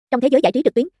Trong thế giới giải trí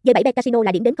trực tuyến, g7bet Casino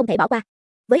là điểm đến không thể bỏ qua.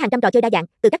 Với hàng trăm trò chơi đa dạng,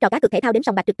 từ các trò cá cược thể thao đến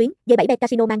sòng bạc trực tuyến, g7bet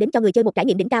Casino mang đến cho người chơi một trải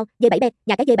nghiệm đỉnh cao. G7bet,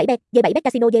 nhà cái g7bet, g7bet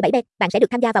Casino g7bet, bạn sẽ được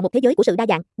tham gia vào một thế giới của sự đa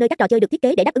dạng, nơi các trò chơi được thiết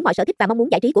kế để đáp ứng mọi sở thích và mong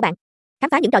muốn giải trí của bạn. Khám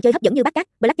phá những trò chơi hấp dẫn như bát cát,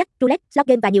 blackjack, roulette, slot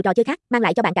game và nhiều trò chơi khác, mang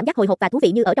lại cho bạn cảm giác hồi hộp và thú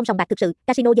vị như ở trong sòng bạc thực sự.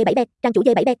 Casino g7bet, trang chủ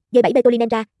g7bet, g7bet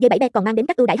online, g7bet còn mang đến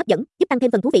các ưu đãi hấp dẫn, giúp tăng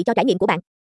thêm phần thú vị cho trải nghiệm của bạn.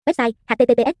 Website: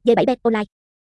 https://g7bet.online